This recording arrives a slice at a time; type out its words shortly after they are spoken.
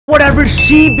Whatever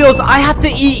she builds, I have to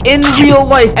eat in real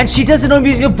life. And she doesn't know I'm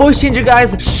using a voice changer,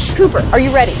 guys. Shh. Cooper, are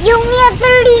you ready? You only have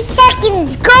 30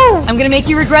 seconds. Go. I'm gonna make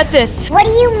you regret this. What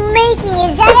are you making?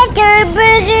 Is that a dirt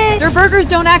burger? Their burgers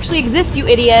don't actually exist, you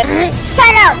idiot.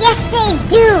 Shut up. Yes, they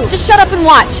do. Just shut up and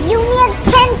watch. You only have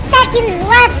 10 seconds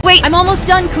left. Wait, I'm almost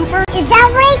done, Cooper. Is that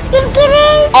what I think it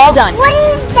is? All done. What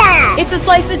is that? It's a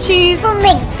slice of cheese. From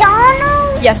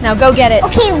McDonald's? Yes, now go get it.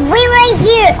 Okay, wait right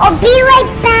here. I'll be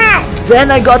right back.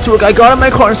 Then I got to work. I got in my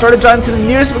car and started driving to the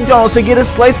nearest McDonald's to get a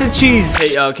slice of cheese.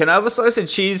 Hey, can I have a slice of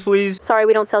cheese, please? Sorry,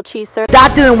 we don't sell cheese, sir.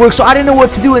 That didn't work, so I didn't know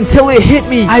what to do until it hit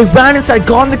me. I ran inside,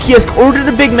 got on the kiosk, ordered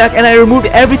a Big Mac, and I removed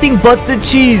everything but the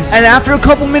cheese. And after a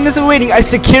couple minutes of waiting, I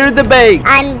secured the bag.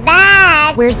 I'm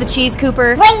back. Where's the cheese,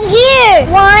 Cooper? Right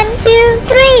here. 1, 2,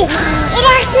 3. It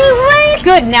actually worked.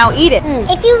 Good, now eat it.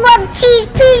 If you love cheese,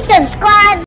 please subscribe.